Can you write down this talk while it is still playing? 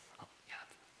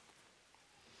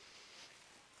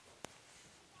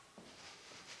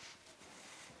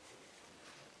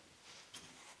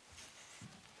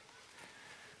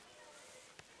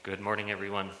Good morning,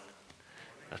 everyone.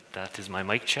 That is my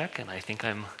mic check, and I think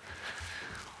I'm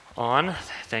on.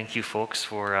 Thank you, folks,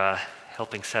 for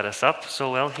helping set us up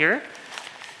so well here.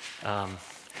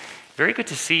 Very good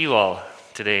to see you all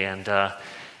today, and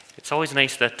it's always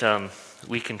nice that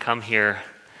we can come here.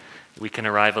 We can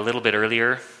arrive a little bit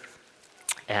earlier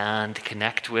and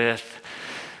connect with.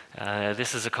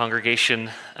 This is a congregation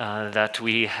that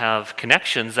we have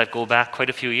connections that go back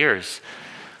quite a few years.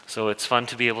 So it's fun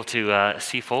to be able to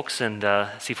see folks and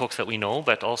see folks that we know,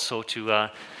 but also to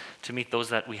meet those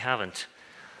that we haven't.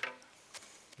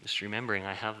 Just remembering,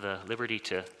 I have the liberty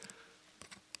to.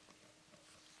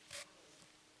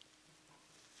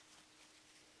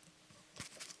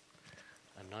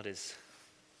 I'm not as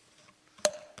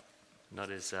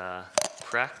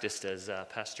practiced as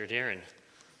Pastor Darren.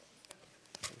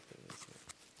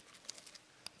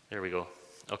 There we go.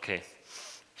 Okay.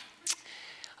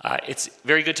 It's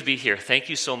very good to be here. Thank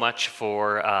you so much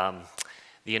for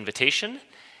the invitation,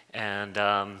 and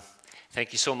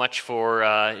thank you so much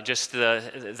for just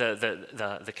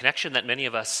the connection that many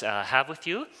of us have with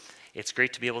you. It's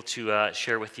great to be able to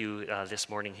share with you this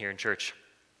morning here in church.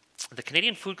 The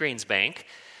Canadian Food Grains Bank,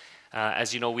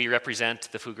 as you know, we represent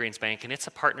the Food Grains Bank, and it's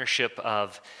a partnership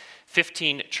of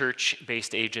 15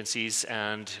 church-based agencies,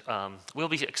 and we'll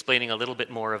be explaining a little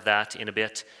bit more of that in a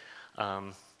bit.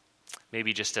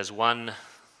 Maybe just as one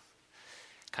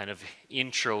kind of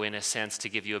intro, in a sense, to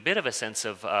give you a bit of a sense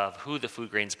of who the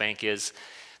Food Grains Bank is.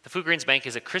 The Food Grains Bank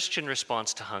is a Christian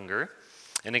response to hunger.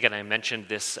 And again, I mentioned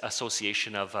this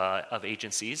association of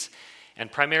agencies. And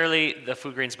primarily, the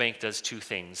Food Grains Bank does two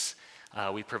things.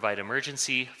 We provide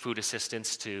emergency food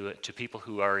assistance to people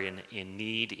who are in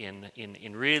need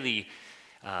in really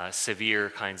severe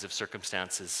kinds of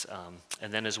circumstances.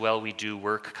 And then as well, we do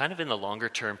work kind of in the longer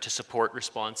term to support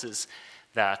responses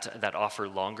that offer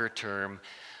longer term,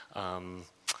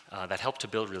 that help to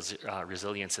build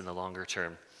resilience in the longer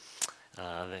term.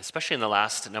 Especially in the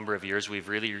last number of years, we've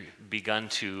really begun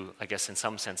to, I guess in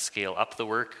some sense, scale up the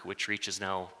work, which reaches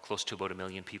now close to about 1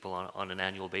 million people on an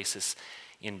annual basis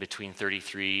in between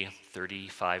 33,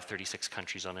 35, 36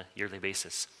 countries on a yearly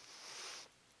basis.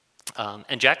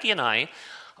 And Jackie and I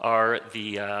are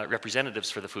the representatives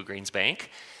for the Food Grains Bank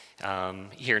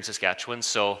here in Saskatchewan.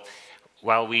 So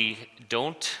while we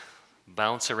don't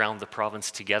bounce around the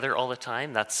province together all the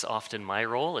time, that's often my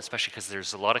role, especially because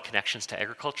there's a lot of connections to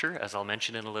agriculture, as I'll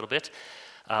mention in a little bit.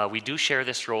 We do share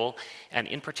this role, and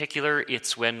in particular,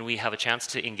 it's when we have a chance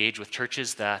to engage with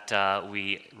churches that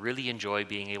we really enjoy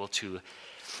being able to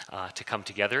come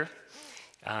together.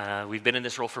 We've been in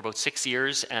this role for about 6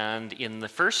 years, and in the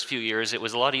first few years, it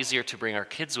was a lot easier to bring our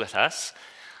kids with us.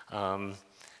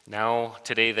 Now,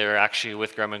 today, they're actually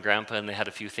with Grandma and Grandpa, and they had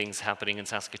a few things happening in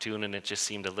Saskatoon, and it just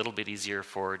seemed a little bit easier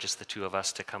for just the two of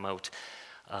us to come out.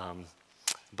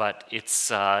 But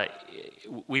it's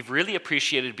we've really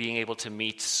appreciated being able to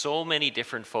meet so many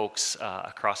different folks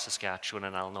across Saskatchewan,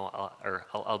 and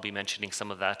I'll be mentioning some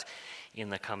of that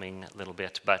in the coming little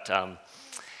bit. But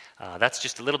that's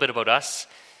just a little bit about us.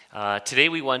 Today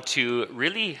we want to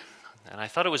really, and I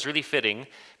thought it was really fitting,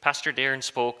 Pastor Darren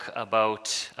spoke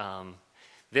about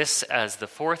this as the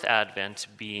fourth Advent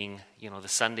being, the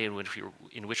Sunday in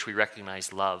which we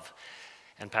recognize love.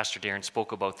 And Pastor Darren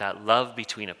spoke about that love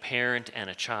between a parent and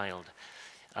a child.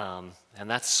 And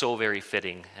that's so very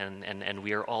fitting. And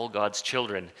we are all God's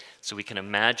children, so we can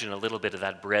imagine a little bit of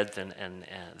that breadth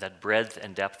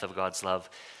and depth of God's love.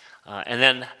 And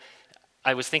then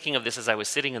I was thinking of this as I was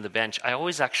sitting on the bench. I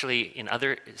always actually, in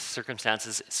other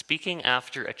circumstances, speaking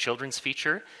after a children's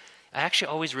feature, I actually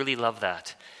always really love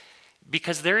that.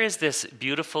 Because there is this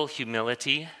beautiful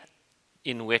humility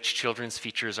in which children's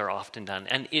features are often done.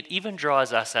 And it even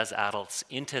draws us as adults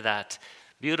into that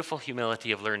beautiful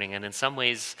humility of learning. And in some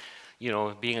ways,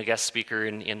 being a guest speaker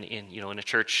in a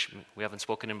church we haven't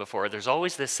spoken in before, there's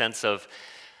always this sense of,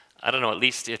 I don't know, at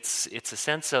least it's a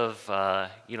sense of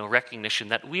recognition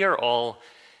that we are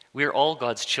all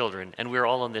God's children, and we're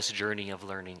all on this journey of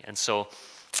learning. And so,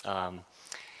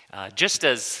 just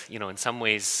as in some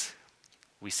ways,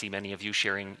 we see many of you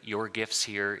sharing your gifts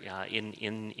here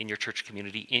in your church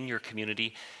community, in your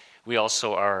community. We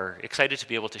also are excited to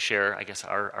be able to share, I guess,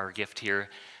 our gift here.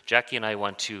 Jackie and I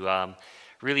want to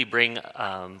really bring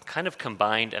kind of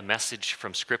combined a message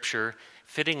from Scripture,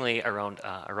 fittingly around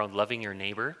loving your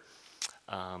neighbor.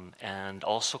 And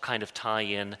also kind of tie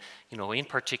in, in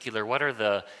particular, what are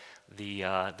the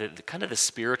kind of the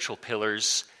spiritual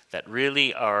pillars that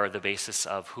really are the basis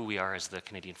of who we are as the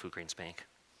Canadian Food Grains Bank.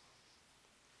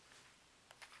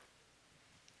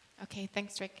 Okay,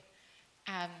 thanks, Rick.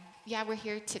 We're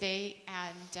here today,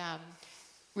 and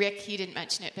Rick, he didn't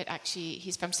mention it, but actually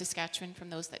he's from Saskatchewan, from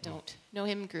those that don't know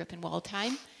him, grew up in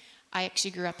Waldheim. I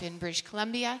actually grew up in British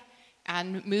Columbia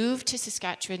and moved to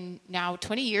Saskatchewan now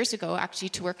 20 years ago, actually,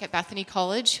 to work at Bethany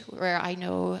College, where I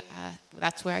know,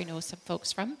 that's where I know some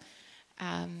folks from.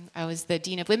 I was the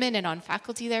Dean of Women and on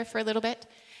faculty there for a little bit.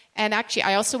 And actually,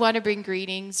 I also want to bring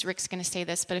greetings. Rick's going to say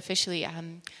this, but officially,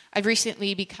 I've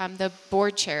recently become the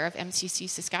board chair of MCC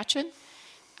Saskatchewan.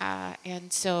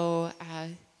 And so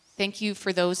thank you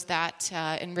for those that,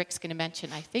 and Rick's going to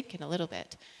mention, I think, in a little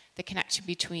bit, the connection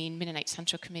between Mennonite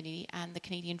Central Committee and the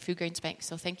Canadian Food Grains Bank.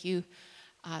 So thank you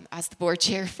as the board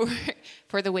chair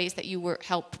for the ways that you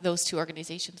help those two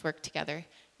organizations work together.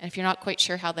 And if you're not quite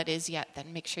sure how that is yet,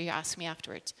 then make sure you ask me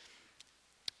afterwards.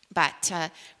 But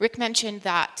Rick mentioned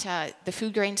that the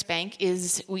Food Grains Bank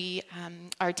is,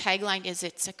 our tagline is,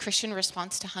 it's a Christian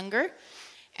response to hunger.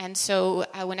 And so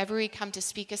whenever we come to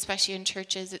speak, especially in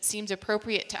churches, it seems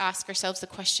appropriate to ask ourselves the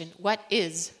question, what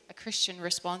is a Christian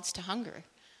response to hunger?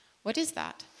 What is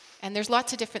that? And there's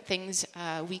lots of different things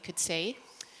we could say.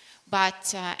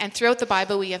 But and throughout the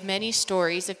Bible, we have many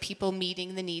stories of people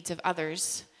meeting the needs of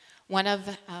others. One of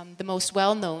the most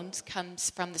well-known comes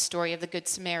from the story of the Good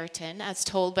Samaritan, as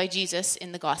told by Jesus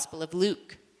in the Gospel of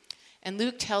Luke. And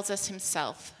Luke tells us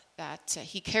himself that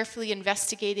he carefully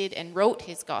investigated and wrote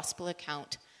his Gospel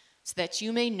account so that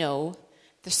you may know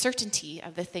the certainty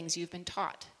of the things you've been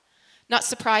taught. Not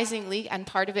surprisingly, and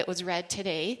part of it was read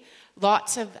today,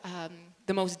 lots of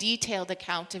the most detailed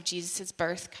account of Jesus'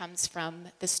 birth comes from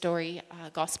the story,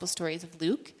 Gospel stories of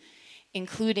Luke,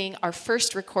 including our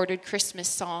first recorded Christmas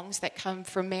songs that come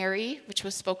from Mary, which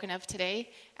was spoken of today,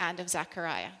 and of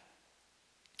Zechariah.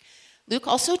 Luke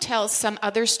also tells some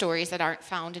other stories that aren't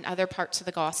found in other parts of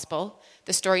the gospel.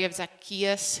 The story of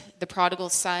Zacchaeus, the prodigal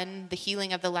son, the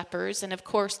healing of the lepers, and of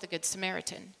course the Good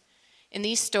Samaritan. In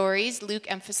these stories,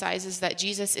 Luke emphasizes that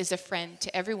Jesus is a friend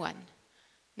to everyone,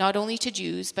 not only to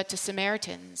Jews, but to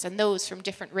Samaritans and those from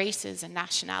different races and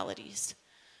nationalities.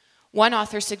 One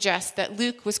author suggests that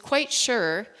Luke was quite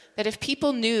sure that if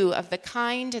people knew of the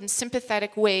kind and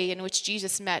sympathetic way in which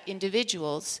Jesus met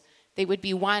individuals, they would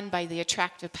be won by the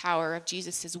attractive power of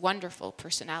Jesus' wonderful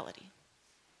personality.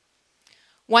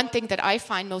 One thing that I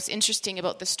find most interesting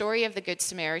about the story of the Good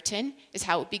Samaritan is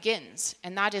how it begins,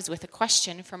 and that is with a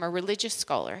question from a religious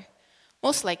scholar,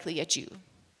 most likely a Jew.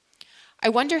 I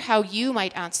wonder how you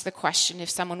might answer the question if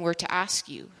someone were to ask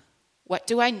you, what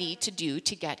do I need to do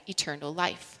to get eternal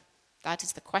life? That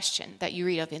is the question that you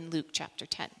read of in Luke chapter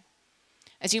 10.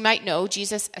 As you might know,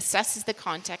 Jesus assesses the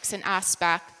context and asks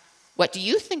back, what do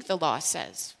you think the law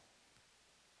says?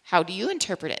 How do you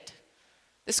interpret it?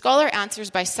 The scholar answers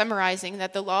by summarizing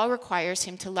that the law requires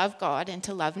him to love God and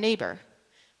to love neighbor,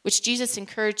 which Jesus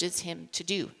encourages him to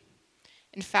do.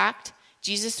 In fact,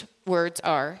 Jesus' words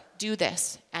are, do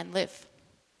this and live.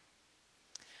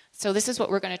 So this is what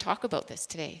we're going to talk about this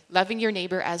today, loving your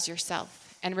neighbor as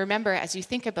yourself. And remember, as you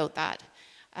think about that,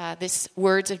 this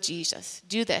words of Jesus,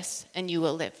 do this and you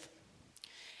will live.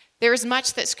 There is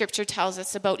much that Scripture tells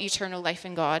us about eternal life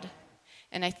in God,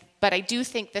 but I do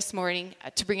think this morning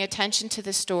to bring attention to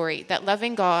the story that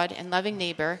loving God and loving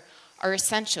neighbor are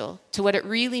essential to what it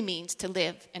really means to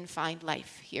live and find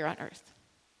life here on earth.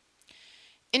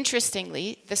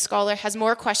 Interestingly, the scholar has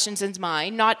more questions in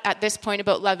mind, not at this point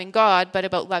about loving God, but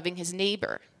about loving his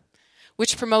neighbor,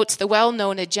 which promotes the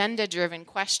well-known agenda-driven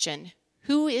question,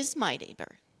 who is my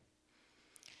neighbor?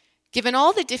 Given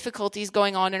all the difficulties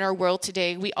going on in our world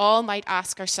today, we all might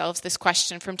ask ourselves this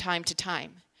question from time to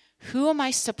time. Who am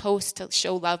I supposed to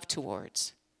show love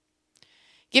towards?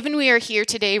 Given we are here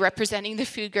today representing the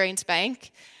Food Grains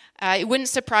Bank, it wouldn't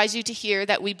surprise you to hear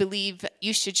that we believe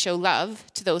you should show love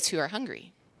to those who are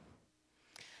hungry,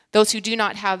 those who do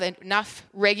not have enough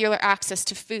regular access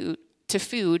to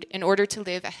food in order to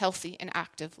live a healthy and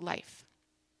active life.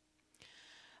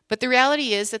 But the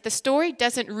reality is that the story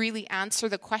doesn't really answer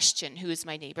the question, who is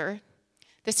my neighbor?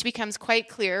 This becomes quite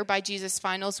clear by Jesus'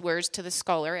 final words to the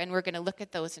scholar, and we're going to look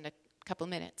at those in a couple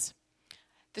minutes.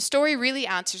 The story really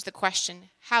answers the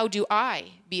question, how do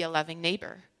I be a loving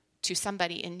neighbor to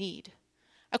somebody in need?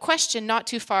 A question not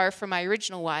too far from my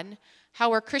original one,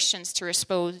 how are Christians to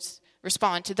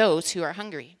respond to those who are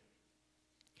hungry?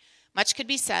 Much could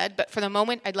be said, but for the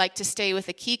moment, I'd like to stay with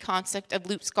a key concept of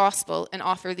Luke's gospel and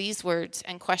offer these words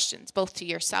and questions, both to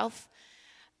yourself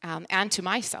and to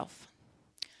myself.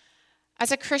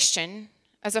 As a Christian,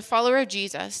 as a follower of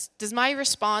Jesus, does my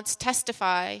response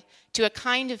testify to a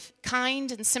kind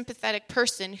and sympathetic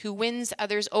person who wins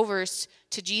others over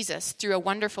to Jesus through a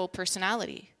wonderful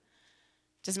personality?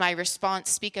 Does my response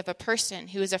speak of a person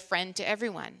who is a friend to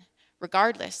everyone,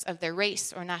 regardless of their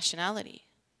race or nationality?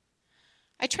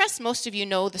 I trust most of you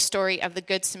know the story of the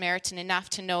Good Samaritan enough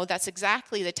to know that's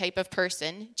exactly the type of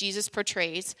person Jesus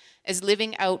portrays as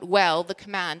living out well the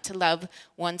command to love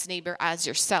one's neighbor as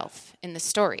yourself in the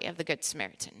story of the Good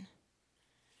Samaritan.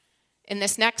 In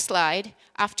this next slide,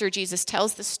 after Jesus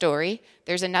tells the story,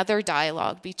 there's another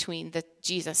dialogue between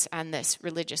Jesus and this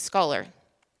religious scholar.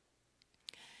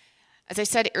 As I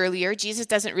said earlier, Jesus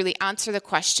doesn't really answer the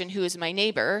question, who is my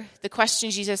neighbor? The question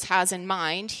Jesus has in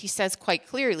mind, he says quite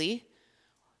clearly,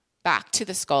 back to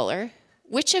the scholar,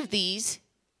 which of these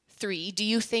three do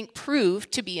you think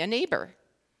proved to be a neighbor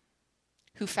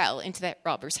who fell into that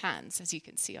robber's hands, as you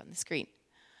can see on the screen?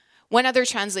 One other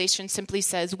translation simply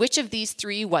says, which of these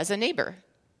three was a neighbor?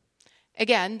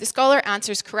 Again, the scholar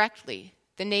answers correctly.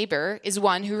 The neighbor is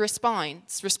one who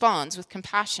responds with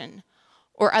compassion,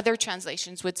 or other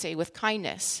translations would say with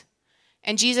kindness.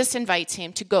 And Jesus invites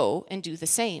him to go and do the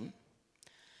same.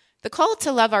 The call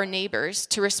to love our neighbors,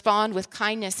 to respond with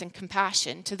kindness and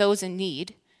compassion to those in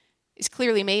need, is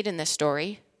clearly made in this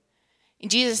story. In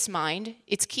Jesus' mind,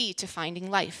 it's key to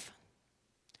finding life.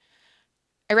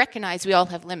 I recognize we all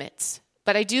have limits,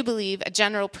 but I do believe a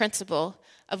general principle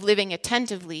of living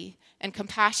attentively and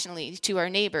compassionately to our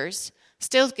neighbors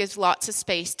still gives lots of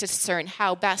space to discern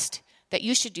how best that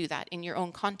you should do that in your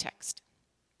own context.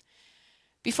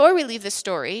 Before we leave this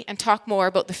story and talk more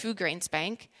about the Food Grains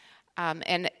Bank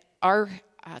and our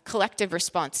collective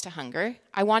response to hunger,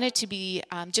 I wanted to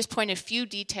just point a few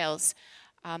details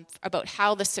about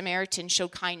how the Samaritan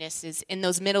showed kindness is in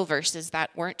those middle verses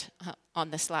that weren't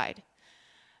on the slide.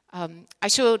 I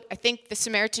think the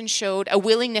Samaritan showed a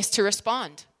willingness to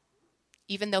respond.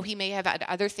 Even though he may have had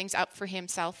other things up for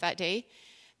himself that day,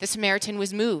 the Samaritan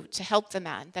was moved to help the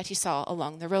man that he saw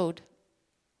along the road.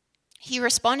 He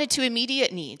responded to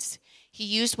immediate needs. He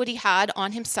used what he had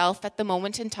on himself at the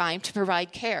moment in time to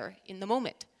provide care in the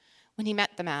moment when he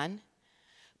met the man.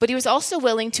 But he was also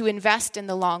willing to invest in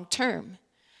the long term.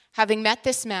 Having met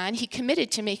this man, he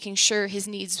committed to making sure his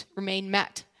needs remained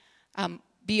met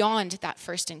beyond that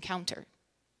first encounter.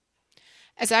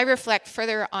 As I reflect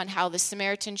further on how the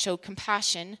Samaritan showed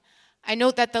compassion, I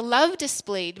note that the love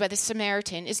displayed by the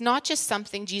Samaritan is not just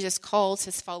something Jesus calls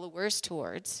his followers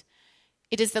towards.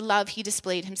 It is the love he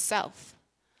displayed himself.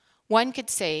 One could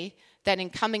say that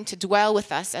in coming to dwell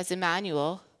with us as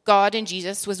Emmanuel, God and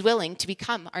Jesus was willing to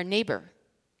become our neighbor.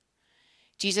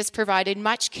 Jesus provided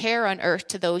much care on earth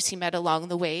to those he met along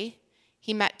the way.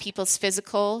 He met people's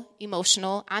physical,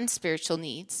 emotional, and spiritual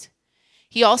needs.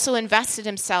 He also invested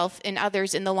himself in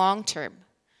others in the long term.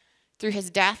 Through his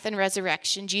death and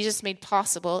resurrection, Jesus made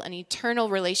possible an eternal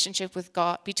relationship with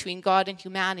God, between God and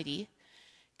humanity.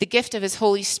 The gift of his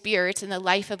Holy Spirit in the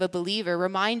life of a believer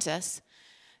reminds us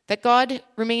that God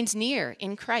remains near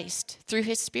in Christ through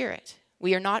his Spirit.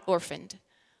 We are not orphaned,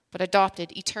 but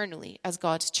adopted eternally as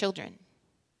God's children.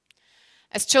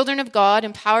 As children of God,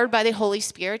 empowered by the Holy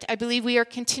Spirit, I believe we are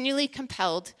continually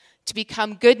compelled to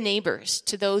become good neighbors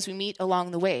to those we meet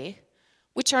along the way,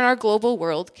 which in our global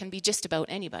world can be just about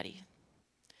anybody.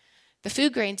 The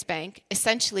Food Grains Bank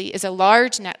essentially is a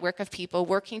large network of people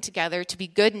working together to be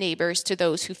good neighbors to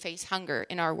those who face hunger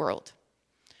in our world,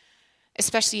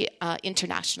 especially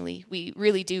internationally. We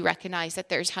really do recognize that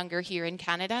there's hunger here in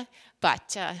Canada,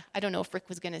 but I don't know if Rick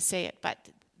was going to say it, but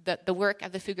the work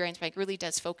of the Food Grains Bank really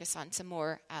does focus on some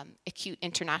more acute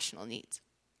international needs.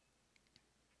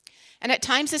 And at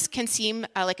times this can seem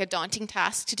like a daunting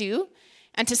task to do,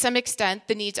 and to some extent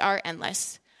the needs are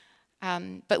endless.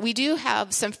 But we do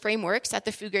have some frameworks at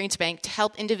the Food Grains Bank to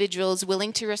help individuals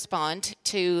willing to respond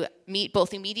to meet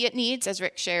both immediate needs, as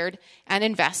Rick shared, and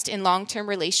invest in long-term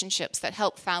relationships that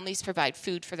help families provide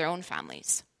food for their own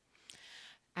families.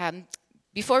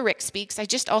 Before Rick speaks, I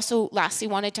just also lastly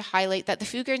wanted to highlight that the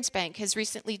Food Grains Bank has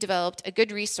recently developed a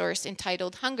good resource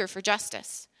entitled Hunger for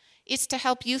Justice. It's to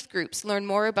help youth groups learn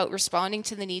more about responding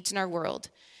to the needs in our world.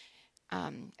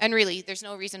 And really, there's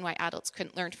no reason why adults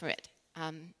couldn't learn from it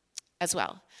as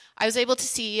well. I was able to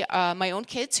see my own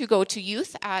kids who go to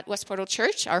youth at West Portal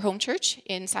Church, our home church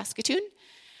in Saskatoon,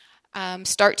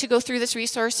 start to go through this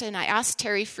resource, and I asked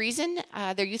Terry Friesen,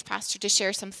 their youth pastor, to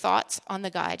share some thoughts on the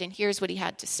guide, and here's what he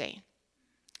had to say.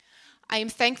 I am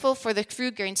thankful for the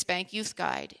Food Grains Bank Youth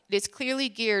Guide. It is clearly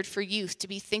geared for youth to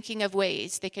be thinking of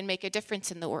ways they can make a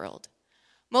difference in the world.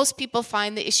 Most people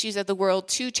find the issues of the world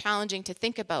too challenging to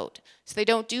think about, so they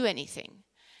don't do anything.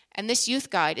 And this youth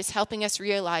guide is helping us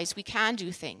realize we can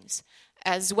do things,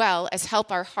 as well as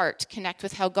help our heart connect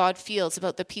with how God feels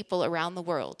about the people around the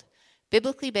world.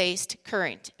 Biblically based,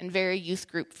 current, and very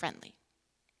youth group friendly.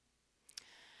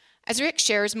 As Rick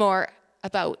shares more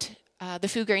about the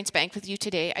Food Grains Bank with you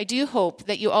today, I do hope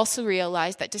that you also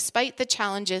realize that despite the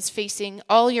challenges facing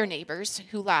all your neighbors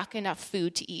who lack enough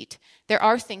food to eat, there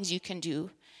are things you can do.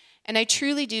 And I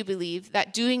truly do believe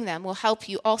that doing them will help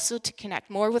you also to connect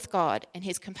more with God and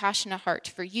his compassionate heart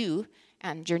for you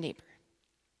and your neighbor.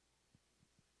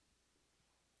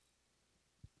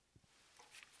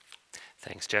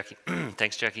 Thanks, Jackie.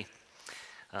 Thanks, Jackie.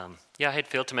 I had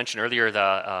failed to mention earlier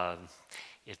that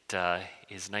it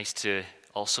is nice to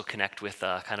also connect with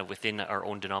kind of within our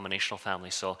own denominational family.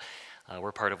 So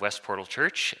we're part of West Portal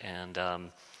Church, and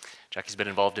Jackie's been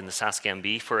involved in the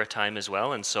Saskambee for a time as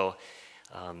well. And so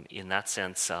in that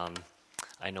sense,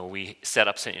 I know we set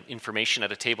up some information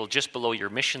at a table just below your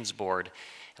missions board.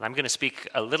 And I'm going to speak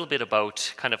a little bit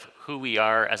about kind of who we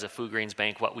are as a Food Grains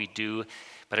Bank, what we do.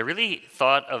 But I really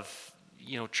thought of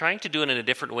trying to do it in a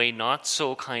different way, not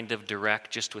so kind of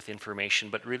direct just with information,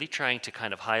 but really trying to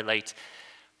kind of highlight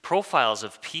profiles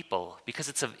of people,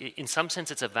 because in some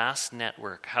sense it's a vast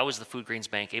network. How is the Food Grains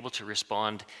Bank able to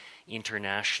respond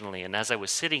internationally? And as I was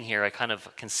sitting here, I kind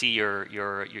of can see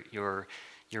your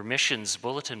missions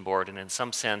bulletin board, and in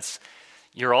some sense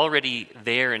you're already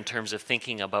there in terms of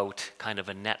thinking about kind of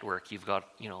a network. You've got,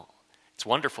 it's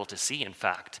wonderful to see, in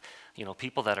fact,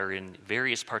 people that are in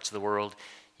various parts of the world.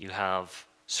 You have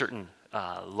certain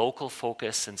local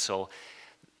focus, and so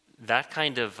that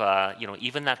kind of,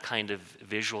 even that kind of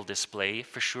visual display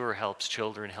for sure helps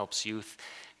children, helps youth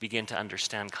begin to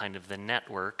understand kind of the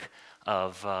network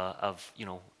of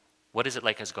what is it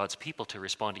like as God's people to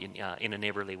respond in a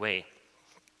neighborly way.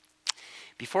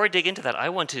 Before I dig into that, I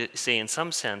want to say in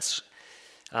some sense,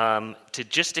 to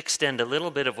just extend a little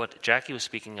bit of what Jackie was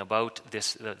speaking about,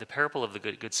 the parable of the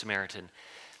Good Samaritan.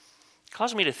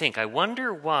 Caused me to think, I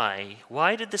wonder why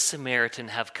did the Samaritan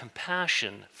have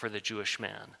compassion for the Jewish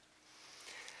man?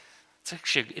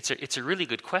 It's a really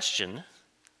good question,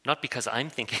 not because I'm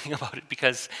thinking about it,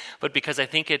 but because I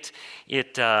think it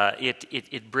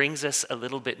brings us a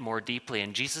little bit more deeply.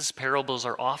 And Jesus' parables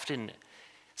are often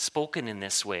spoken in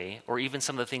this way, or even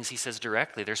some of the things he says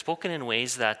directly. They're spoken in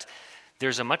ways that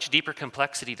there's a much deeper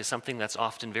complexity to something that's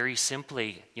often very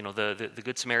simply, the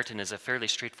Good Samaritan is a fairly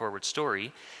straightforward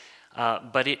story.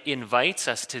 But it invites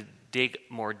us to dig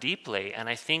more deeply. And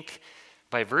I think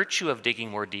by virtue of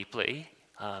digging more deeply,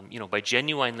 by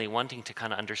genuinely wanting to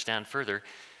kind of understand further,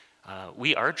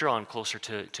 we are drawn closer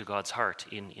to God's heart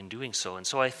in doing so. And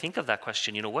so I think of that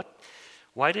question,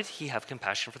 why did he have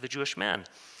compassion for the Jewish man?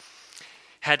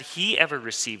 Had he ever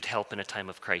received help in a time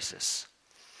of crisis?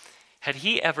 Had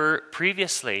he ever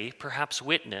previously perhaps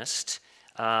witnessed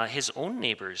his own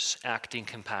neighbors acting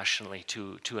compassionately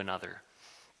to another?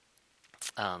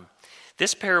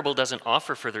 This parable doesn't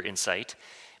offer further insight,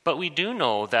 but we do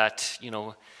know that,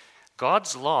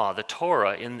 God's law, the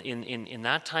Torah, in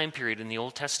that time period, in the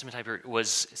Old Testament time period,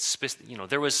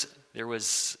 there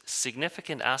was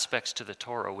significant aspects to the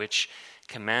Torah which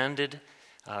commanded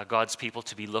God's people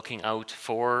to be looking out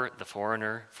for the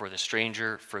foreigner, for the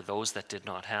stranger, for those that did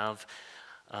not have,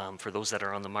 for those that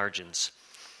are on the margins.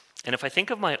 And if I think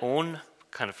of my own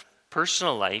kind of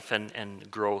personal life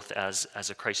and growth as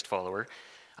a Christ follower,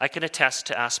 I can attest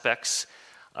to aspects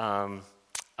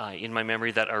in my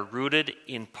memory that are rooted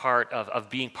in part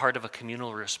of being part of a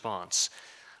communal response.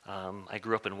 I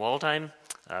grew up in Waldheim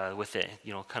with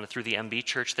kind of through the MB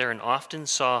church there, and often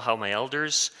saw how my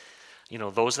elders,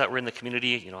 those that were in the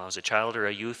community, I was a child or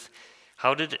a youth,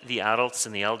 how did the adults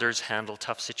and the elders handle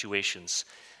tough situations?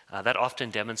 That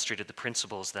often demonstrated the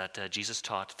principles that Jesus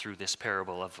taught through this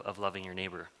parable of loving your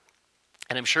neighbor.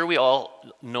 And I'm sure we all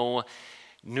know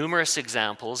numerous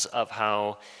examples of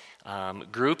how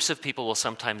groups of people will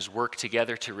sometimes work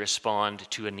together to respond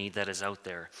to a need that is out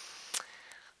there.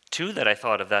 Two that I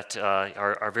thought of that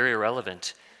are very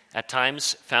relevant. At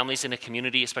times, families in a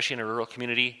community, especially in a rural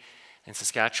community in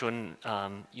Saskatchewan,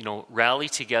 rally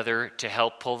together to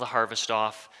help pull the harvest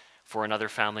off for another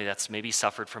family that's maybe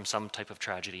suffered from some type of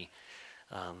tragedy.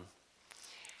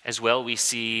 As well, we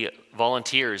see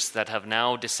volunteers that have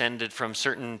now descended from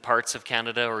certain parts of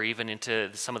Canada or even into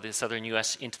some of the southern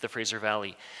U.S. into the Fraser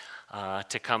Valley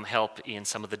to come help in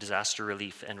some of the disaster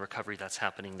relief and recovery that's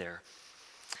happening there.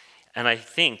 And I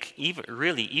think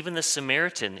even the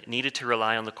Samaritan needed to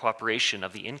rely on the cooperation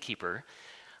of the innkeeper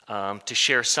to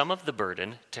share some of the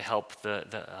burden to help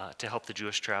the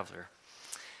Jewish traveler.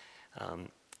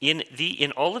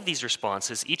 In all of these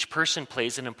responses, each person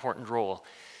plays an important role.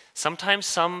 Sometimes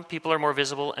some people are more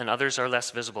visible and others are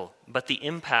less visible, but the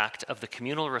impact of the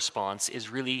communal response is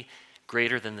really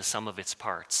greater than the sum of its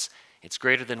parts. It's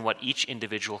greater than what each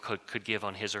individual could give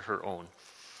on his or her own.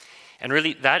 And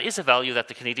really, that is a value that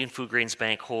the Canadian Food Grains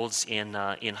Bank holds in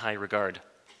high regard.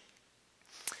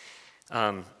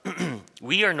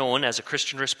 We are known as a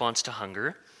Christian response to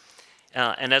hunger,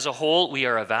 and as a whole, we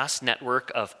are a vast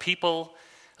network of people,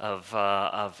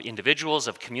 of individuals,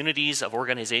 of communities, of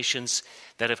organizations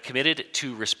that have committed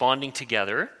to responding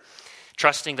together,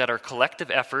 trusting that our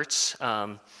collective efforts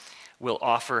will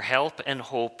offer help and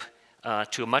hope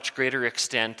to a much greater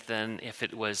extent than if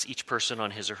it was each person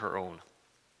on his or her own.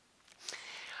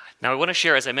 Now I want to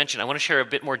share, as I mentioned, a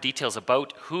bit more details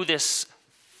about who this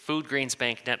Food Grains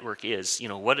Bank Network is.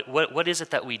 What is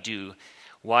it that we do?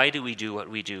 Why do we do what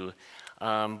we do?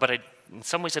 But in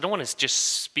some ways, I don't want to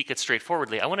just speak it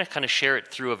straightforwardly. I want to kind of share it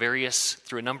through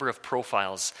a number of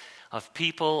profiles of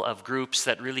people, of groups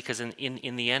that really, because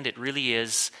in the end, it really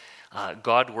is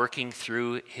God working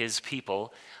through his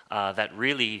people that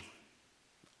really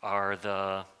are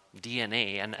the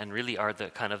DNA and really are the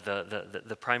kind of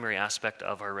the primary aspect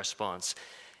of our response.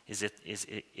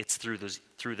 It's through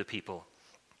the people.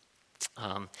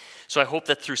 So I hope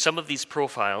that through some of these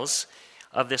profiles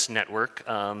of this network,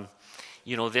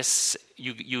 you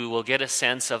will get a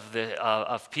sense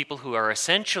of people who are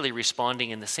essentially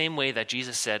responding in the same way that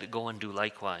Jesus said, "Go and do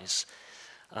likewise."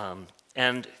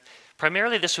 And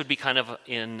primarily, this would be kind of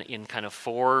in kind of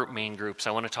four main groups.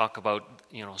 I want to talk about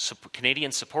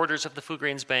Canadian supporters of the Food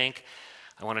Grains Bank.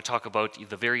 I want to talk about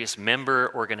the various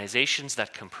member organizations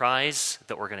that comprise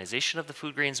the organization of the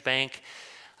Food Grains Bank.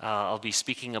 I'll be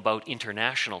speaking about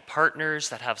international partners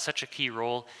that have such a key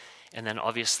role, and then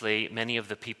obviously many of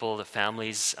the people, the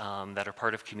families that are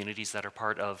part of communities that are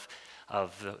part of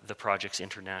the projects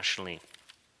internationally.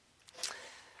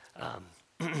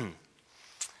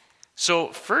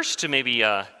 So first, to maybe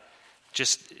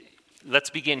let's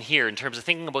begin here in terms of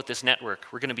thinking about this network.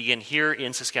 We're going to begin here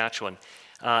in Saskatchewan.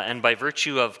 And by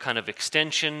virtue of kind of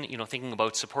extension, thinking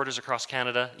about supporters across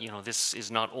Canada, this is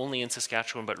not only in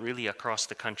Saskatchewan, but really across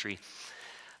the country.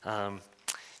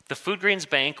 The Food Grains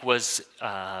Bank was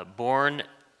born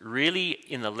really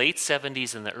in the late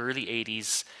 70s and the early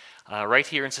 80s, right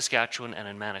here in Saskatchewan and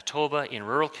in Manitoba, in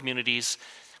rural communities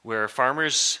where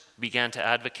farmers began to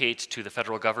advocate to the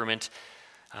federal government,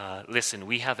 listen,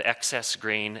 we have excess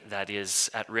grain that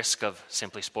is at risk of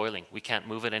simply spoiling. We can't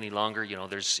move it any longer.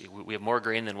 We have more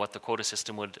grain than what the quota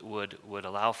system would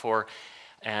allow for.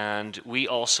 And we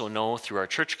also know through our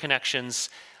church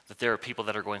connections that there are people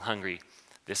that are going hungry.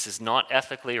 This is not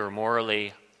ethically or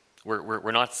morally,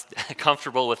 we're not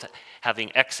comfortable with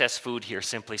having excess food here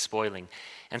simply spoiling.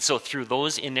 And so through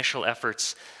those initial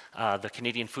efforts, the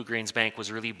Canadian Food Grains Bank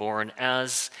was really born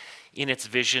as in its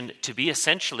vision to be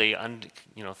essentially,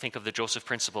 think of the Joseph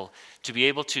Principle, to be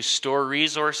able to store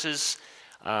resources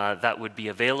that would be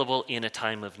available in a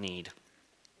time of need.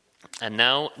 And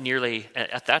now,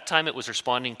 at that time, it was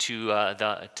responding to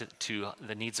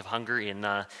the needs of hunger in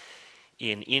the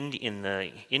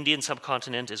Indian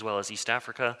subcontinent as well as East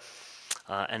Africa.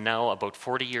 And now, about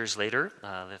 40 years later,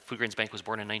 the Food Grains Bank was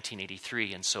born in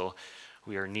 1983, and so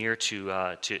we are near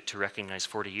to recognize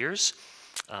 40 years.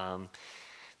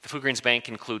 The Food Grains Bank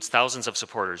includes thousands of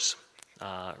supporters,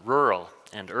 rural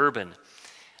and urban,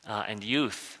 and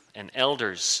youth and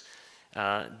elders,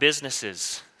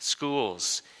 businesses,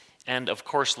 schools, and of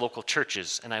course local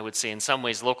churches. And I would say in some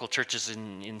ways local churches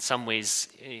in some ways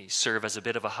serve as a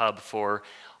bit of a hub for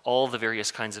all the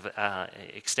various kinds of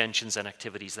extensions and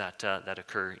activities that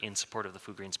occur in support of the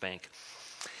Food Grains Bank.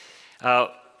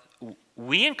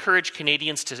 We encourage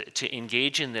Canadians to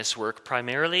engage in this work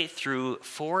primarily through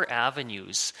four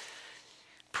avenues: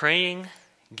 praying,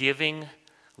 giving,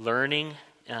 learning,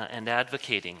 and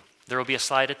advocating. There will be a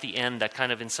slide at the end that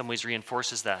kind of in some ways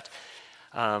reinforces that.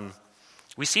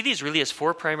 We see these really as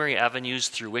four primary avenues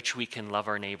through which we can love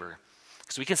our neighbor.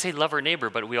 Because we can say love our neighbor,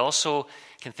 but we also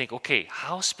can think, okay,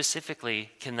 how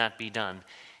specifically can that be done?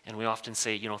 And we often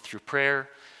say, through prayer,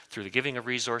 through the giving of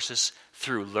resources,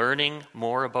 through learning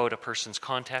more about a person's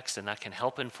context, and that can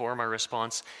help inform our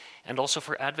response, and also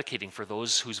for advocating for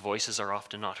those whose voices are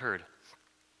often not heard.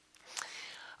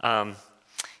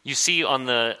 You see on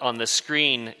the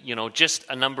screen, just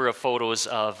a number of photos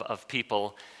of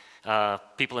people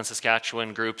in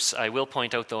Saskatchewan groups. I will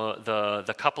point out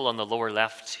the couple on the lower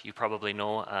left, you probably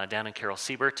know, Dan and Carol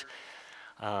Siebert,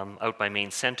 out by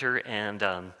Main Center,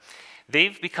 and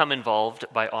they've become involved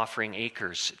by offering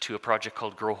acres to a project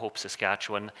called Grow Hope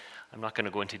Saskatchewan. I'm not going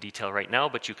to go into detail right now,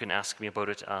 but you can ask me about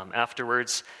it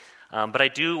afterwards. But I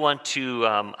do want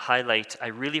to highlight, I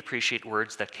really appreciate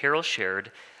words that Carol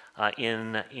shared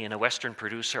in a Western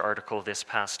Producer article this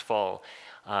past fall.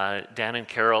 Dan and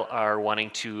Carol are wanting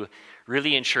to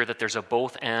really ensure that there's a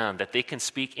both and, that they can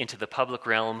speak into the public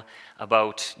realm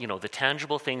about the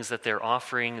tangible things that they're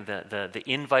offering, the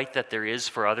invite that there is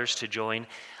for others to join,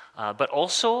 but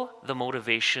also the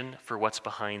motivation for what's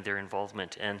behind their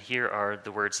involvement. And here are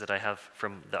the words that I have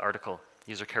from the article.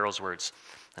 These are Carol's words,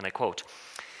 and I quote,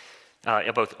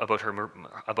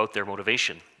 about their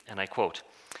motivation, and I quote,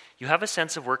 "You have a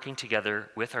sense of working together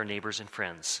with our neighbors and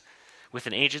friends, with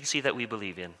an agency that we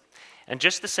believe in, and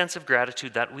just the sense of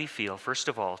gratitude that we feel, first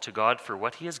of all, to God for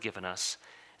what he has given us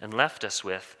and left us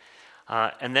with,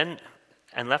 and then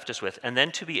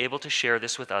to be able to share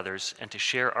this with others and to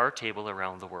share our table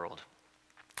around the world."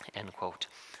 End quote.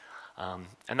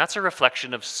 And that's a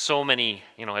reflection of so many,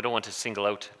 I don't want to single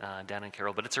out Dan and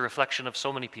Carol, but it's a reflection of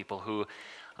so many people who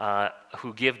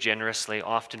give generously,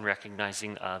 often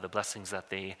recognizing the blessings that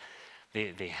they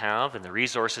have and the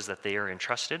resources that they are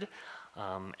entrusted,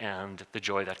 and the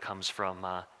joy that comes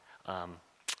from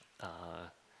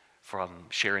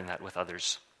sharing that with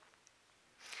others.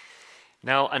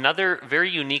 Now, another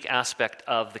very unique aspect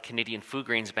of the Canadian Food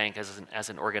Grains Bank as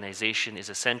an organization is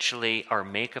essentially our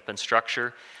makeup and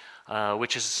structure,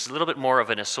 which is a little bit more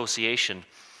of an association.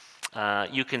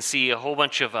 You can see a whole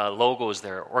bunch of logos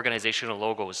there, organizational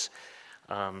logos.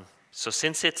 So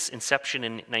since its inception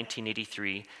in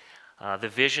 1983, the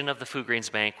vision of the Food Grains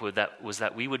Bank was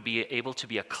that we would be able to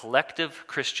be a collective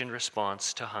Christian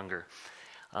response to hunger,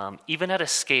 even at a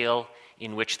scale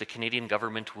in which the Canadian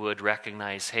government would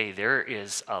recognize, hey, there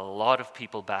is a lot of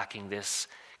people backing this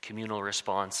communal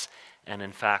response, and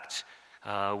in fact,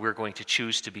 we're going to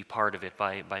choose to be part of it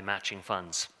by matching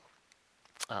funds.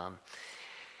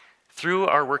 Through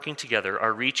our working together,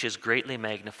 our reach is greatly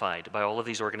magnified by all of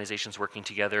these organizations working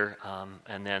together,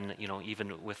 and then,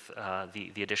 even with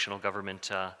the additional government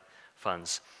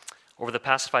funds. Over the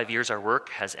past 5 years, our work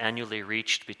has annually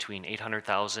reached between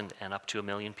 800,000 and up to 1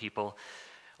 million people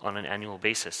on an annual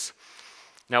basis.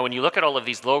 Now, when you look at all of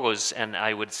these logos,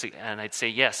 I'd say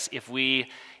yes, if we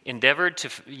endeavored to,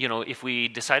 if we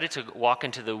decided to walk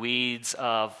into the weeds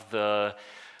of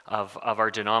our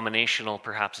denominational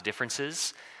perhaps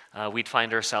differences, we'd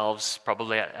find ourselves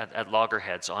probably at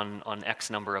loggerheads on X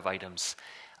number of items.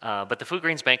 But the Food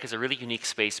Grains Bank is a really unique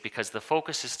space because the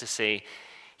focus is to say,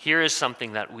 here is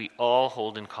something that we all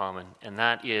hold in common, and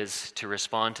that is to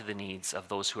respond to the needs of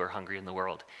those who are hungry in the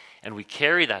world. And we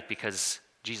carry that because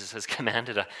Jesus has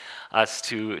commanded us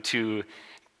to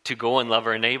go and love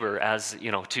our neighbor as,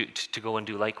 to go and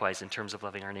do likewise in terms of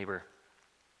loving our neighbor.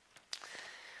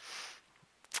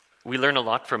 We learn a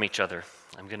lot from each other.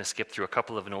 I'm going to skip through a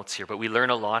couple of notes here, but we learn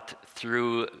a lot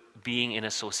through being in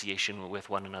association with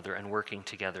one another and working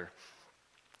together.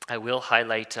 I will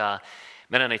highlight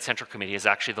Mennonite Central Committee is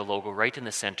actually the logo right in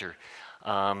the center.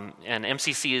 And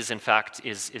MCC is, in fact,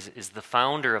 is the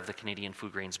founder of the Canadian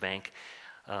Food Grains Bank.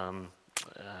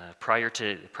 Prior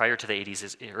to the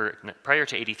 80s, prior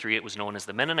to 83, it was known as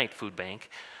the Mennonite Food Bank.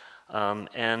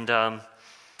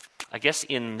 I guess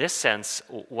in this sense,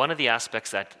 one of the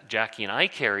aspects that Jackie and I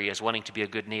carry is wanting to be a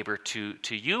good neighbor to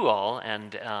you all,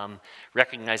 and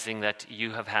recognizing that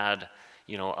you have had,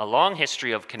 a long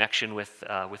history of connection with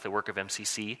the work of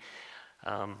MCC.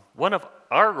 One of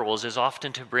our roles is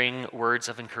often to bring words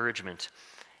of encouragement,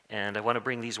 and I want to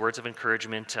bring these words of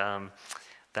encouragement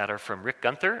that are from Rick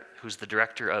Gunther, who's the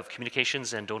Director of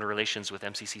Communications and Donor Relations with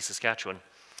MCC Saskatchewan.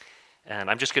 And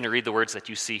I'm just going to read the words that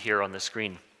you see here on the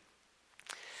screen.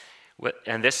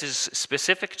 And this is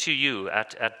specific to you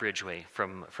at Bridgeway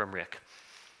from Rick.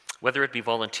 Whether it be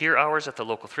volunteer hours at the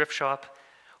local thrift shop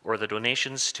or the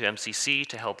donations to MCC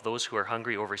to help those who are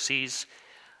hungry overseas,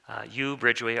 you,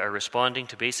 Bridgeway, are responding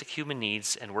to basic human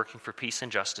needs and working for peace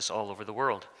and justice all over the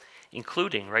world,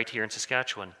 including right here in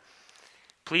Saskatchewan.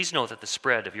 Please know that the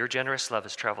spread of your generous love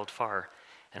has traveled far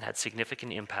and had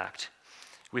significant impact.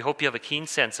 We hope you have a keen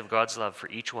sense of God's love for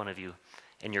each one of you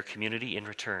and your community in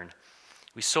return.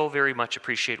 We so very much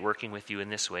appreciate working with you in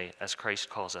this way, as Christ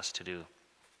calls us to do.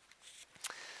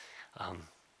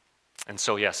 And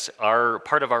so, yes,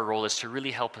 part of our role is to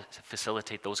really help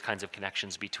facilitate those kinds of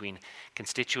connections between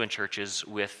constituent churches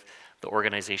with the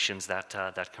organizations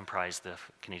that comprise the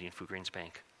Canadian Food Grains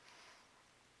Bank.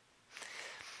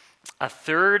 A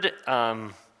third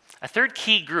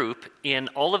key group in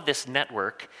all of this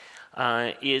network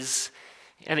is.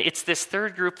 And it's this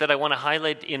third group that I want to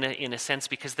highlight in a sense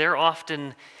because they're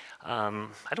often, I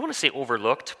don't want to say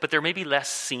overlooked, but they're maybe less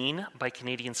seen by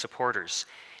Canadian supporters.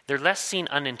 They're less seen,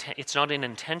 it's not an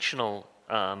intentional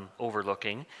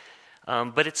overlooking,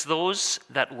 but it's those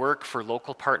that work for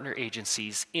local partner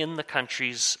agencies in the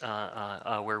countries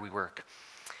where we work.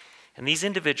 And these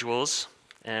individuals,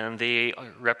 and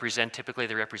typically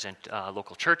they represent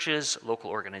local churches,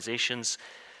 local organizations,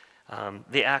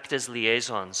 they act as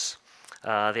liaisons.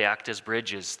 They act as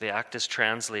bridges. They act as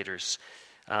translators.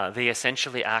 They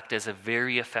essentially act as a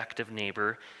very effective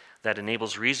neighbor that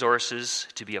enables resources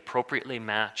to be appropriately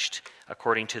matched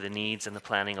according to the needs and the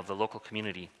planning of the local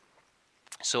community.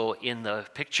 So in the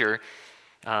picture,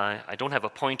 I don't have a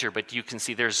pointer, but you can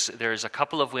see there's a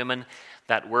couple of women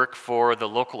that work for the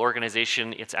local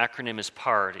organization. Its acronym is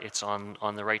PARD. It's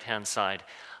on the right-hand side.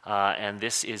 And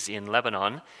this is in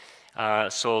Lebanon.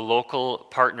 So local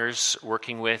partners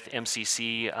working with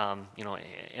MCC,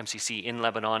 MCC in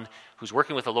Lebanon, who's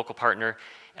working with a local partner,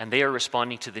 and they are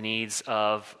responding to the needs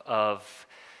of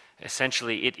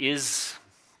essentially, it is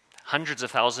hundreds of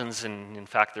thousands, and in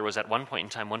fact there was at one point in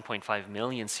time 1.5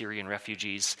 million Syrian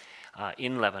refugees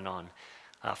in Lebanon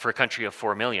for a country of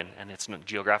 4 million, and it's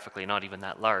geographically not even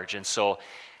that large. And so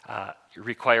it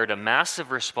required a massive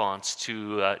response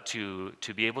to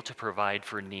be able to provide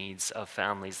for needs of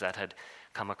families that had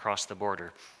come across the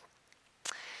border.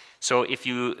 So if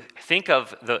you think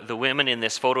of the women in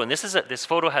this photo, and this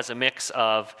photo has a mix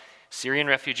of Syrian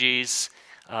refugees,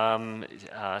 some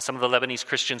of the Lebanese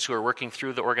Christians who are working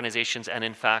through the organizations, and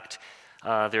in fact,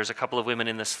 there's a couple of women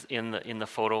in the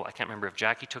photo. I can't remember if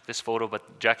Jackie took this photo,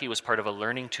 but Jackie was part of a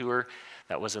learning tour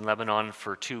that was in Lebanon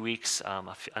for 2 weeks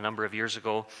a number of years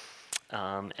ago,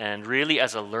 and really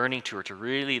as a learning tour to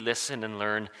really listen and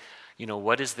learn,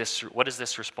 what does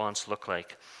this response look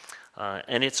like?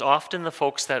 And it's often the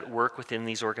folks that work within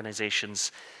these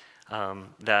organizations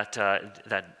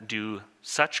that do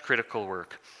such critical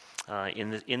work.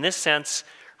 In this sense,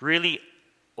 really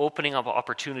opening up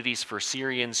opportunities for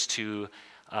Syrians to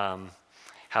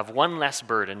have one less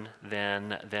burden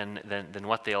than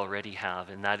what they already have,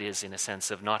 and that is in a sense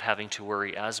of not having to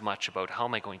worry as much about how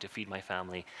am I going to feed my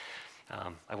family.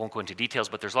 I won't go into details,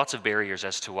 but there's lots of barriers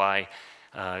as to why,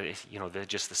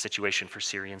 just the situation for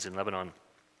Syrians in Lebanon,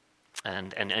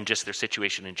 and just their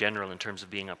situation in general in terms of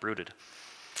being uprooted.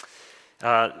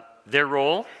 Their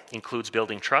role includes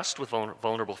building trust with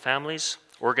vulnerable families,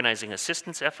 organizing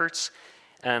assistance efforts,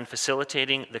 and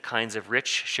facilitating the kinds of rich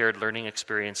shared learning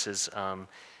experiences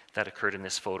that occurred in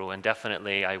this photo. And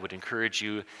definitely, I would encourage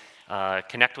you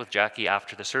connect with Jackie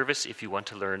after the service if you want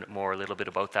to learn more a little bit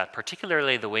about that,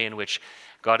 particularly the way in which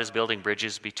God is building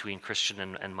bridges between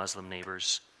Christian and Muslim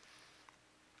neighbors.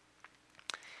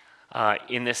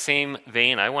 In the same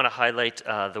vein, I want to highlight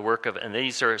the work of, and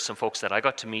these are some folks that I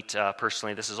got to meet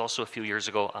personally. This is also a few years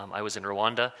ago. I was in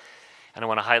Rwanda, and I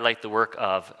want to highlight the work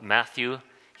of Matthew.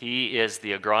 He is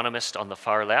the agronomist on the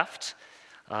far left.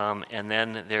 And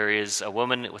then there is a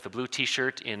woman with a blue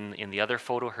t-shirt in the other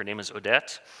photo. Her name is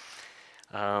Odette.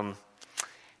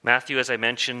 Matthew, as I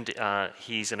mentioned,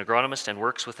 he's an agronomist and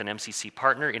works with an MCC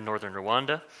partner in northern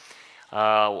Rwanda.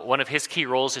 One of his key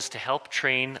roles is to help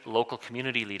train local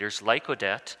community leaders like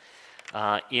Odette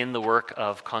in the work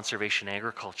of conservation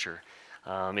agriculture.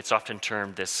 It's often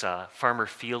termed this farmer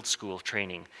field school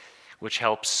training, which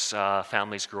helps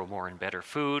families grow more and better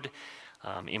food,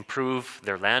 improve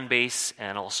their land base,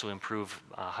 and also improve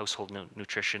household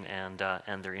nutrition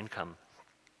and their income.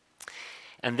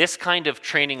 And this kind of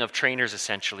training of trainers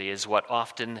essentially is what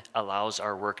often allows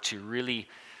our work to really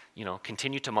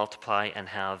continue to multiply and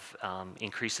have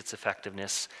increase its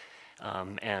effectiveness,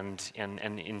 and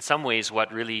in some ways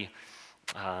what really,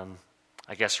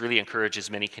 really encourages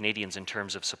many Canadians in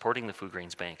terms of supporting the Food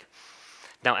Grains Bank.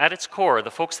 Now, at its core, the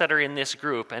folks that are in this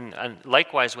group, and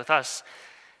likewise with us,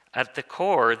 at the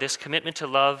core, this commitment to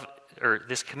love, or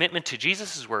this commitment to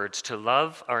Jesus' words to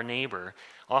love our neighbor,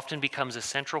 often becomes a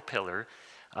central pillar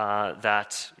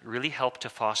that really help to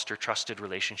foster trusted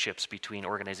relationships between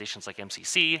organizations like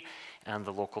MCC and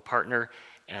the local partner,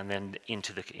 and then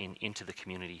into the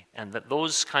community. And that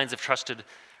those kinds of trusted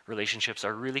relationships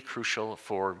are really crucial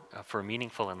for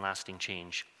meaningful and lasting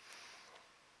change.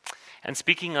 And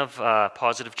speaking of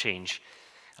positive change,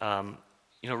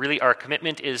 really our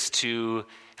commitment is to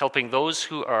helping those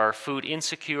who are food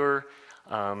insecure,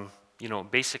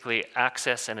 basically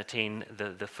access and attain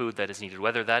the food that is needed,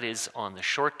 whether that is on the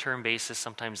short-term basis.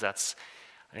 Sometimes that's,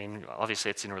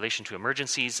 obviously it's in relation to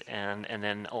emergencies, and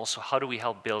then also how do we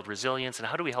help build resilience, and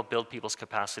how do we help build people's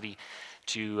capacity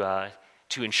to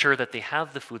ensure that they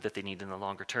have the food that they need in the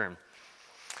longer term.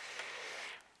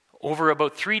 Over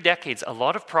about 3 decades, a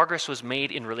lot of progress was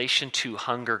made in relation to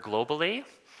hunger globally.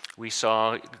 We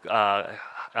saw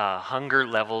hunger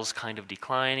levels kind of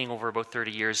declining over about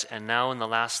 30 years, and now in the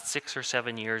last 6 or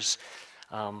 7 years,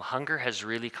 hunger has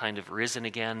really kind of risen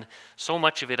again. So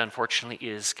much of it, unfortunately,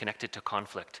 is connected to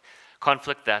conflict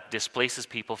that displaces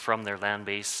people from their land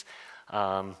base.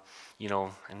 And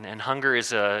hunger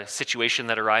is a situation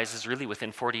that arises really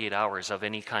within 48 hours of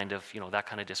any kind of, that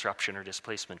kind of disruption or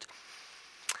displacement.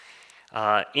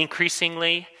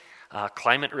 Increasingly,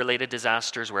 climate-related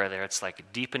disasters, whether it's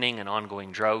like deepening and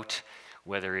ongoing drought,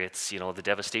 whether it's the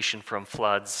devastation from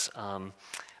floods.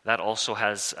 That also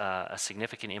has a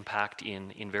significant impact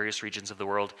in various regions of the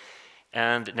world.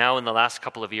 And now in the last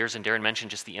couple of years, and Darren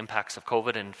mentioned just the impacts of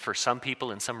COVID, and for some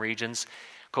people in some regions,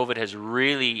 COVID has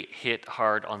really hit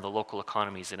hard on the local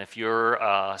economies. And if you're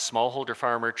a smallholder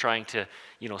farmer trying to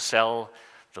sell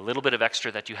the little bit of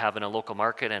extra that you have in a local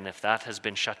market, and if that has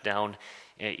been shut down,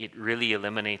 it really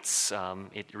eliminates,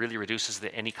 it really reduces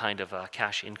any kind of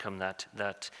cash income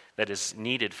that is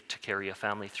needed to carry a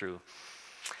family through.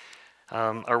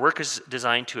 Our work is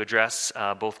designed to address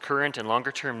both current and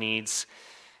longer-term needs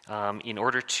in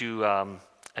order to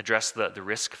address the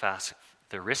risk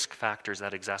factors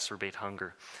that exacerbate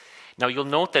hunger. Now, you'll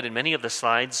note that in many of the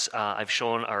slides I've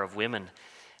shown are of women.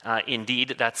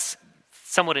 Indeed, that's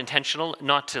somewhat intentional,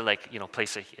 not to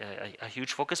place a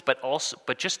huge focus,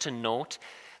 but just to note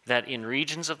that in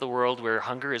regions of the world where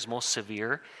hunger is most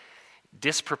severe,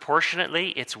 disproportionately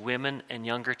it's women and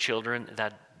younger children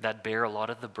that bear a lot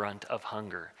of the brunt of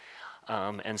hunger.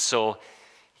 And so,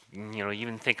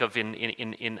 even think of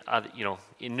in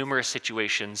numerous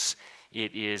situations,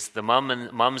 it is the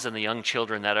mums and the young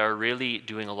children that are really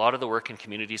doing a lot of the work in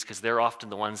communities, because they're often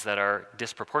the ones that are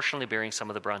disproportionately bearing some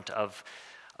of the brunt of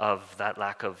that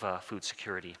lack of food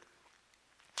security.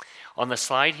 On the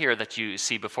slide here that you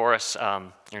see before us,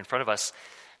 in front of us,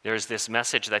 there's this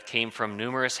message that came from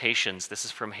numerous Haitians. This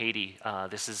is from Haiti.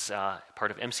 This is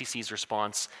part of MCC's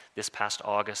response this past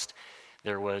August.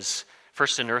 There was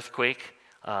first an earthquake.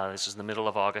 This was in the middle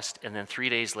of August. And then 3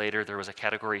 days later, there was a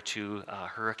Category 2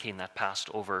 hurricane that passed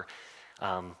over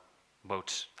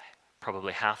about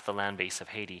probably half the land base of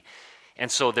Haiti. And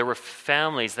so there were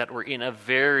families that were in a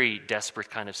very desperate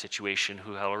kind of situation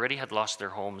who already had lost their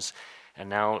homes, and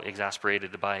now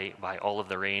exasperated by all of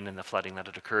the rain and the flooding that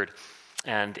had occurred.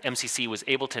 And MCC was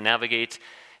able to navigate,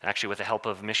 actually with the help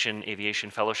of Mission Aviation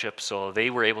Fellowship, so they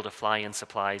were able to fly in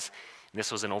supplies. And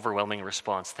this was an overwhelming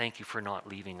response. Thank you for not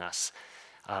leaving us.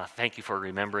 Thank you for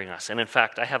remembering us. And in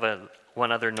fact, I have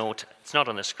one other note. It's not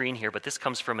on the screen here, but this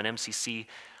comes from a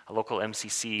local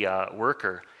MCC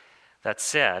worker that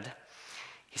said,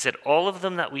 he said, all of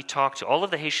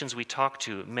the Haitians we talked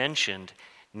to mentioned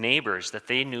neighbors that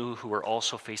they knew who were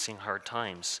also facing hard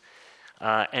times,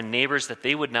 and neighbors that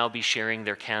they would now be sharing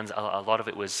their cans. A lot of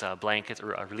it was blankets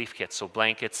or relief kits, so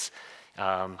blankets,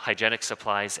 hygienic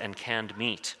supplies, and canned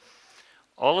meat.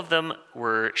 All of them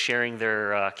were sharing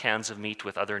their cans of meat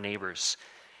with other neighbors.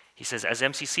 He says, as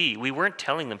MCC, we weren't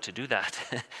telling them to do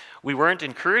that. We weren't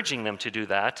encouraging them to do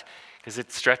that, because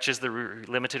it stretches the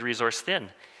limited resource thin.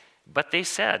 But they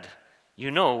said,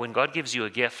 when God gives you a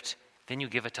gift, then you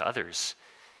give it to others.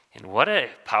 And what a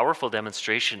powerful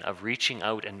demonstration of reaching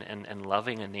out and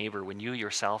loving a neighbor when you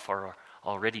yourself are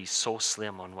already so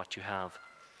slim on what you have.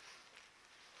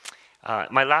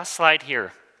 My last slide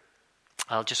here,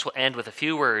 I'll just end with a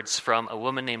few words from a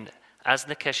woman named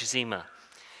Aznikesh Zima.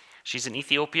 She's an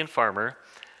Ethiopian farmer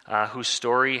whose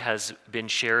story has been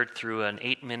shared through an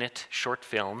 8-minute short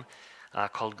film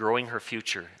called Growing Her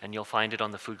Future, and you'll find it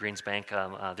on the Food Grains Bank.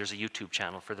 There's a YouTube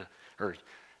channel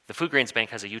the Food Grains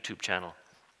Bank has a YouTube channel.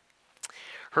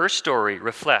 Her story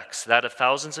reflects that of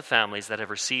thousands of families that have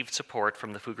received support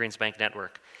from the Food Grains Bank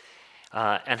network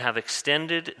and have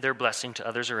extended their blessing to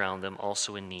others around them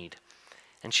also in need.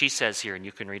 And she says here, and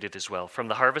you can read it as well, from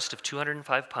the harvest of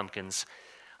 205 pumpkins,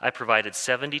 I provided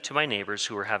 70 to my neighbors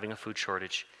who were having a food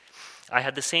shortage. I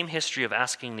had the same history of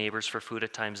asking neighbors for food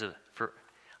at times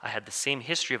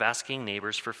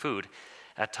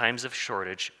of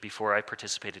shortage before I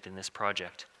participated in this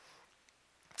project.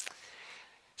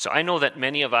 So I know that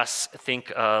many of us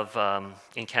think of,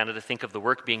 in Canada, think of the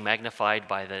work being magnified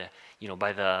by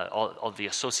all the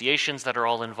associations that are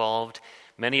all involved.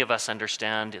 Many of us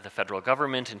understand the federal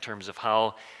government in terms of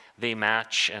how they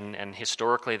match, and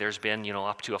historically there's been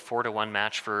up to a 4-to-1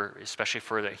 match especially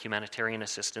for the humanitarian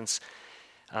assistance.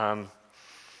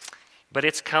 But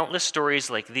it's countless stories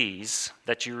like these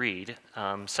that you read,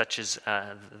 such as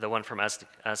the one from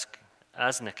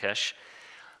Aznikesh,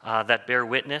 that bear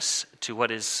witness to what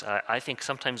is, I think,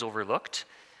 sometimes overlooked.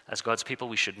 As God's people,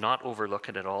 we should not overlook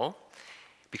it at all,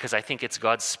 because I think it's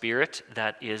God's Spirit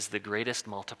that is the greatest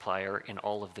multiplier in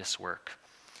all of this work.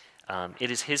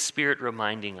 It is His Spirit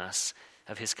reminding us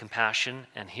of His compassion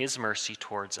and His mercy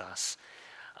towards us,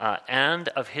 and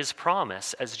of His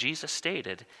promise, as Jesus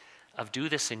stated, of do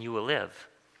this and you will live.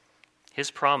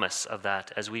 His promise of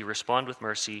that as we respond with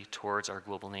mercy towards our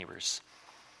global neighbors.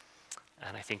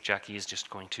 And I think Jackie is just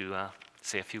going to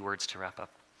say a few words to wrap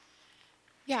up.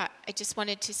 Yeah, I just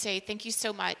wanted to say thank you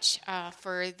so much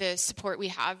for the support we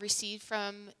have received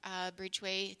from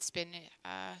Bridgeway. It's been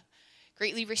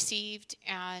greatly received,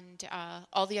 and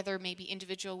all the other maybe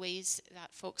individual ways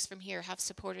that folks from here have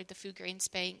supported the Food Grains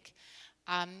Bank.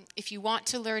 If you want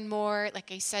to learn more,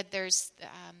 like I said, there's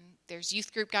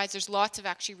youth group guides. There's lots of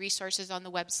actually resources on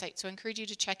the website, so I encourage you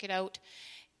to check it out.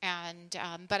 And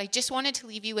but I just wanted to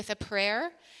leave you with a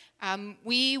prayer.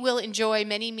 We will enjoy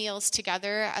many meals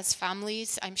together as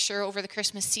families, I'm sure, over the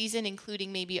Christmas season,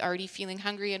 including maybe already feeling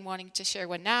hungry and wanting to share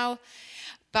one now.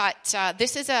 But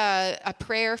this is a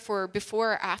prayer for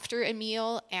before or after a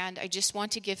meal, and I just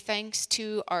want to give thanks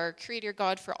to our Creator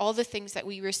God for all the things that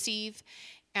we receive,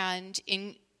 and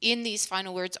in these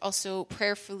final words also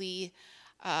prayerfully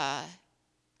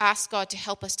ask God to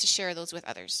help us to share those with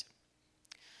others.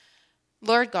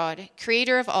 Lord God,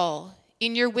 Creator of all,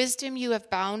 in your wisdom you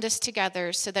have bound us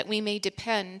together so that we may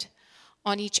depend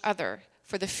on each other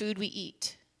for the food we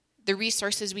eat, the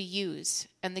resources we use,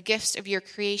 and the gifts of your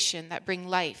creation that bring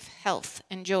life, health,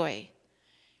 and joy.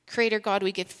 Creator God,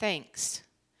 we give thanks.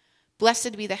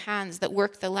 Blessed be the hands that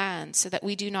work the land so that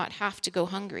we do not have to go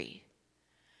hungry.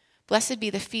 Blessed be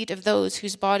the feet of those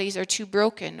whose bodies are too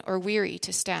broken or weary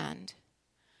to stand.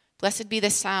 Blessed be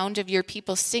the sound of your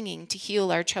people singing to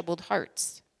heal our troubled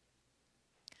hearts.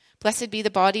 Blessed be the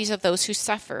bodies of those who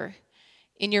suffer.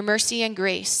 In your mercy and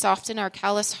grace, soften our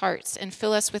callous hearts and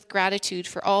fill us with gratitude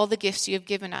for all the gifts you have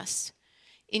given us.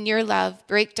 In your love,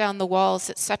 break down the walls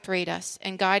that separate us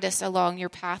and guide us along your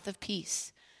path of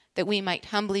peace, that we might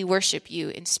humbly worship you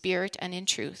in spirit and in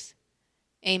truth.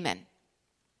 Amen.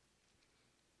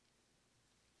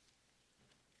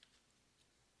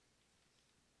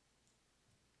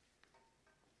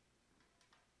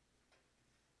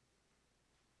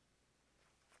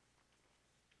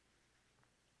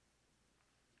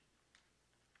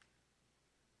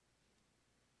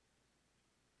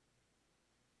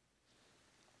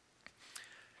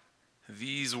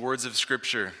 These words of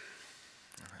Scripture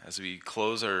as we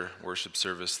close our worship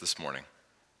service this morning.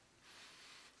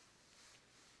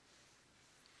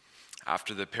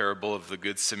 After the parable of the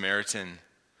Good Samaritan,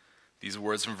 these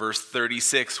words from verse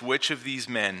 36, which of these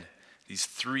men, these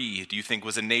three, do you think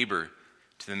was a neighbor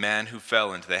to the man who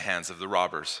fell into the hands of the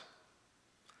robbers?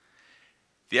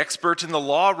 The expert in the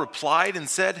law replied and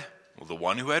said, well, the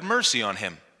one who had mercy on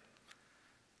him.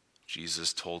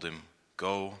 Jesus told him,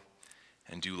 go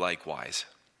and do likewise.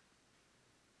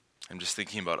 I'm just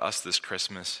thinking about us this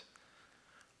Christmas.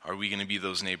 Are we going to be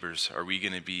those neighbors? Are we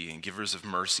going to be givers of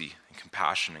mercy and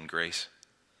compassion and grace?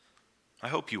 I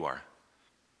hope you are.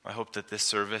 I hope that this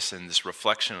service and this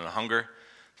reflection and hunger,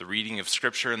 the reading of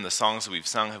Scripture and the songs that we've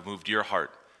sung have moved your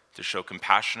heart to show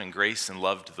compassion and grace and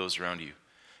love to those around you.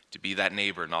 To be that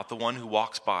neighbor, not the one who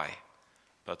walks by,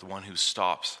 but the one who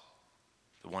stops,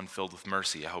 the one filled with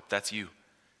mercy. I hope that's you.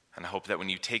 And I hope that when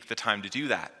you take the time to do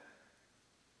that,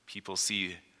 people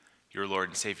see your Lord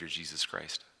and Savior, Jesus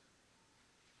Christ.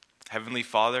 Heavenly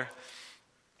Father,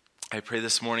 I pray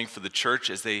this morning for the church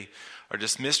as they are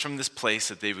dismissed from this place,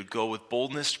 that they would go with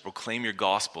boldness to proclaim your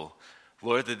gospel.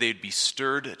 Lord, that they'd be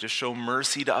stirred to show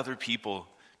mercy to other people,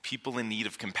 people in need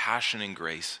of compassion and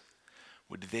grace.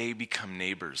 Would they become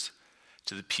neighbors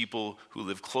to the people who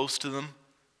live close to them?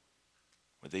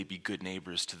 Would they be good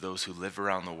neighbors to those who live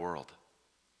around the world,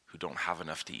 who don't have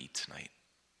enough to eat tonight?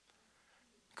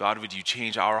 God, would you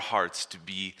change our hearts to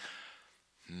be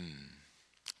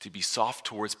soft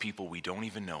towards people we don't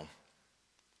even know,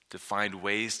 to find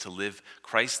ways to live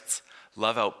Christ's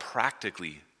love out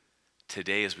practically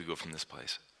today as we go from this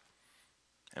place.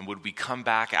 And would we come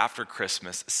back after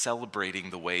Christmas celebrating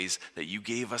the ways that you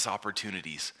gave us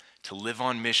opportunities to live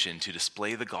on mission, to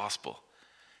display the gospel,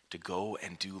 to go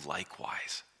and do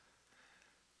likewise.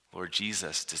 Lord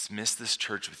Jesus, dismiss this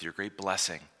church with your great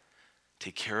blessing.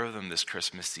 Take care of them this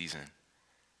Christmas season.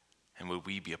 And would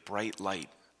we be a bright light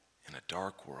in a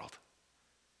dark world?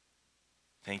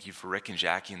 Thank you for Rick and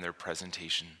Jackie and their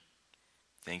presentation.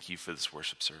 Thank you for this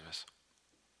worship service.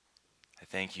 I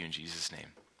thank you in Jesus' name.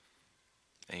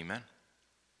 Amen.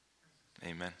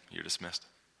 Amen. You're dismissed.